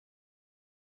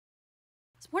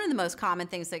One of the most common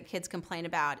things that kids complain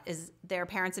about is their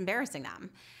parents embarrassing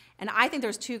them. And I think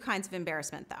there's two kinds of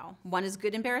embarrassment, though. One is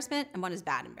good embarrassment and one is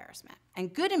bad embarrassment.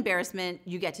 And good embarrassment,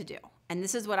 you get to do. And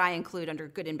this is what I include under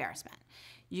good embarrassment.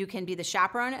 You can be the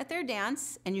chaperone at their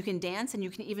dance, and you can dance, and you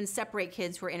can even separate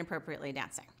kids who are inappropriately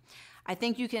dancing. I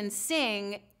think you can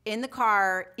sing in the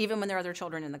car even when there are other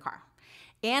children in the car.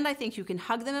 And I think you can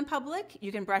hug them in public.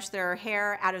 You can brush their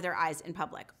hair out of their eyes in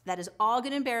public. That is all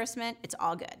good embarrassment. It's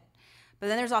all good. But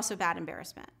then there's also bad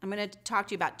embarrassment. I'm going to talk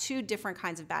to you about two different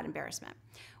kinds of bad embarrassment.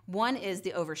 One is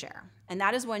the overshare, and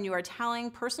that is when you are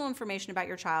telling personal information about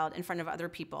your child in front of other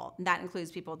people. And that includes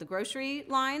people at the grocery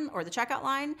line or the checkout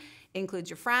line. It includes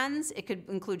your friends. It could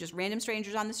include just random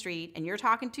strangers on the street, and you're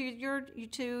talking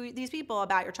to these people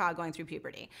about your child going through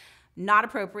puberty. Not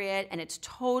appropriate, and it's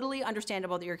totally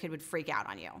understandable that your kid would freak out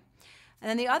on you. And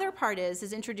then the other part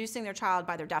is introducing their child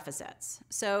by their deficits.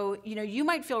 So, you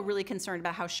might feel really concerned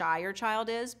about how shy your child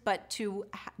is, but to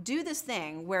do this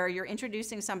thing where you're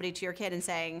introducing somebody to your kid and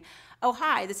saying, oh,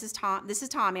 hi, this is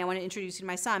Tommy. I want to introduce you to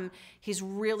my son. He's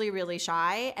really, really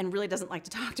shy and really doesn't like to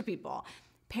talk to people.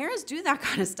 Parents do that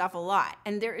kind of stuff a lot.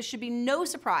 And there should be no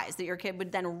surprise that your kid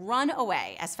would then run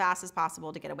away as fast as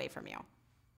possible to get away from you.